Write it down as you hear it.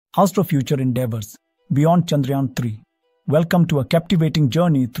Astrofuture endeavors beyond Chandrayaan-3. Welcome to a captivating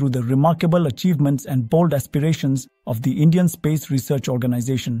journey through the remarkable achievements and bold aspirations of the Indian Space Research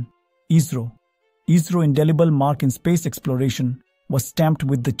Organization, ISRO. ISRO's indelible mark in space exploration was stamped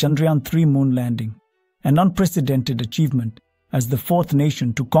with the Chandrayaan-3 moon landing, an unprecedented achievement as the fourth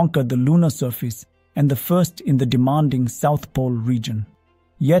nation to conquer the lunar surface and the first in the demanding South Pole region.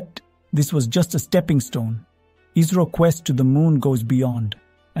 Yet, this was just a stepping stone. ISRO's quest to the moon goes beyond,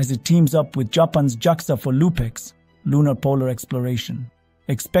 as it teams up with Japan's JAXA for LUPEX, lunar polar exploration.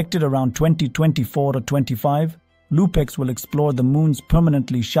 Expected around 2024 or 25, LUPEX will explore the moon's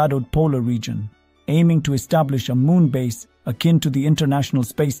permanently shadowed polar region, aiming to establish a moon base akin to the International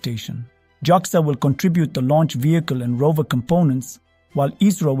Space Station. JAXA will contribute the launch vehicle and rover components, while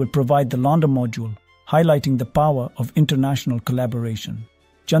ISRO will provide the lander module, highlighting the power of international collaboration.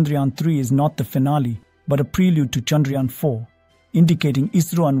 Chandrayaan-3 is not the finale, but a prelude to Chandrayaan-4, indicating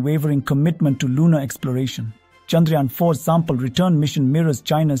ISRO's unwavering commitment to lunar exploration. Chandrayaan-4's sample return mission mirrors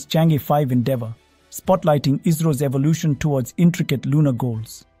China's Chang'e 5 endeavor, spotlighting ISRO's evolution towards intricate lunar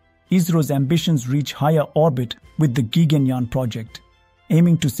goals. ISRO's ambitions reach higher orbit with the Gaganyaan project,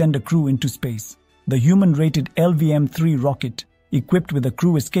 aiming to send a crew into space. The human-rated LVM-3 rocket, equipped with a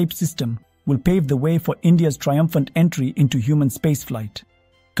crew escape system, will pave the way for India's triumphant entry into human spaceflight.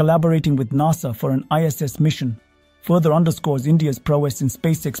 Collaborating with NASA for an ISS mission further underscores India's prowess in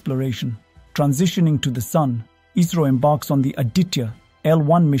space exploration. Transitioning to the Sun, ISRO embarks on the Aditya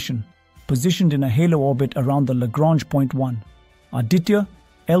L1 mission, positioned in a halo orbit around the Lagrange point 1. Aditya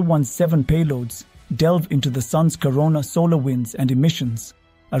L1's 7 payloads delve into the Sun's corona solar winds and emissions,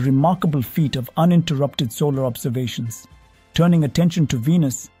 a remarkable feat of uninterrupted solar observations. Turning attention to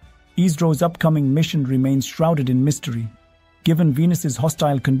Venus, ISRO's upcoming mission remains shrouded in mystery. Given Venus's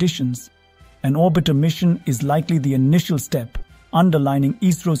hostile conditions, an orbiter mission is likely the initial step, underlining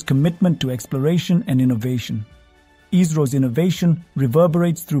ISRO's commitment to exploration and innovation. ISRO's innovation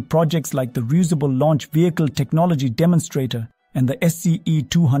reverberates through projects like the Reusable Launch Vehicle Technology Demonstrator and the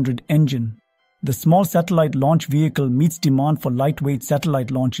SCE-200 engine. The small satellite launch vehicle meets demand for lightweight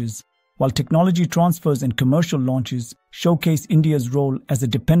satellite launches, while technology transfers and commercial launches showcase India's role as a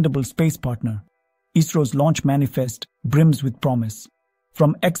dependable space partner. ISRO's launch manifest brims with promise.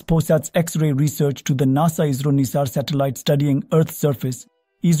 From XPOSAT's X-ray research to the NASA ISRO-NISAR satellite studying Earth's surface,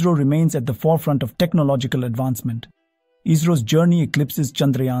 ISRO remains at the forefront of technological advancement. ISRO's journey eclipses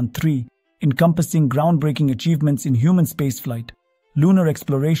Chandrayaan-3, encompassing groundbreaking achievements in human spaceflight, lunar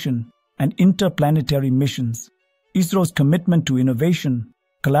exploration, and interplanetary missions. ISRO's commitment to innovation,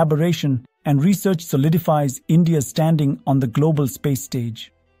 collaboration, and research solidifies India's standing on the global space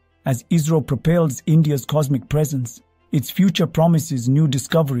stage. As ISRO propels India's cosmic presence, its future promises new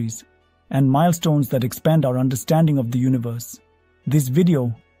discoveries and milestones that expand our understanding of the universe. This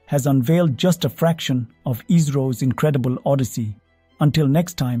video has unveiled just a fraction of ISRO's incredible odyssey. Until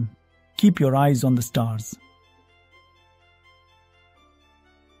next time, keep your eyes on the stars.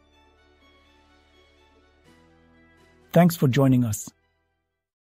 Thanks for joining us.